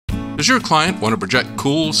Does your client want to project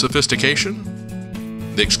cool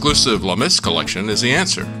sophistication? The exclusive Lamis Collection is the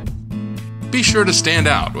answer. Be sure to stand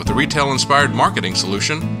out with the retail-inspired marketing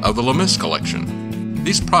solution of the Lamis Collection.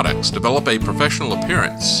 These products develop a professional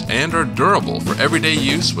appearance and are durable for everyday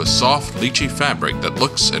use with soft, leachy fabric that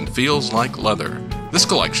looks and feels like leather. This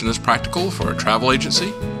collection is practical for a travel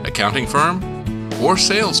agency, accounting firm, or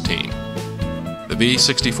sales team. The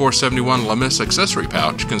V6471 Lamis accessory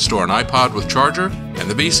pouch can store an iPod with charger, and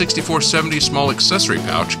the V6470 small accessory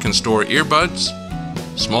pouch can store earbuds,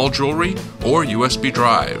 small jewelry, or USB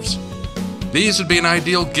drives. These would be an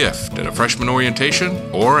ideal gift at a freshman orientation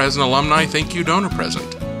or as an alumni thank you donor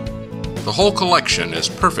present. The whole collection is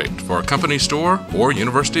perfect for a company store or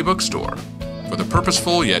university bookstore. For the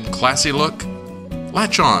purposeful yet classy look,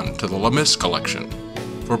 latch on to the Lamis Collection.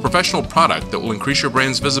 For a professional product that will increase your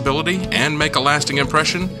brand's visibility and make a lasting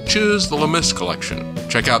impression, choose the Lamis Collection.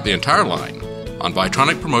 Check out the entire line on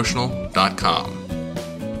VitronicPromotional.com.